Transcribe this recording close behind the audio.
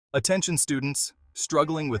Attention students,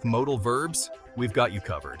 struggling with modal verbs? We've got you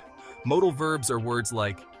covered. Modal verbs are words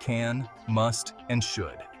like can, must, and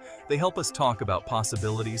should. They help us talk about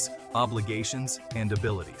possibilities, obligations, and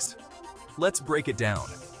abilities. Let's break it down.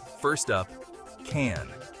 First up, can.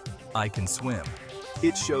 I can swim.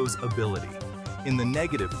 It shows ability. In the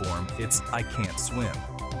negative form, it's I can't swim.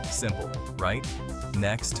 Simple, right?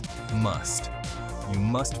 Next, must. You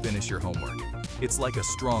must finish your homework. It's like a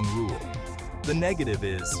strong rule. The negative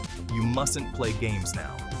is, you mustn't play games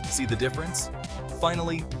now. See the difference?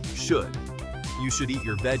 Finally, should. You should eat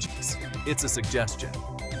your veggies. It's a suggestion.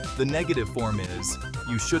 The negative form is,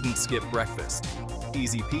 you shouldn't skip breakfast.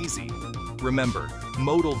 Easy peasy. Remember,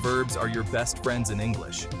 modal verbs are your best friends in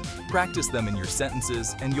English. Practice them in your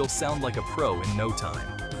sentences and you'll sound like a pro in no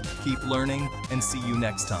time. Keep learning and see you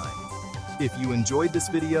next time. If you enjoyed this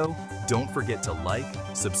video, don't forget to like,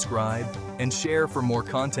 subscribe, and share for more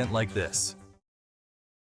content like this.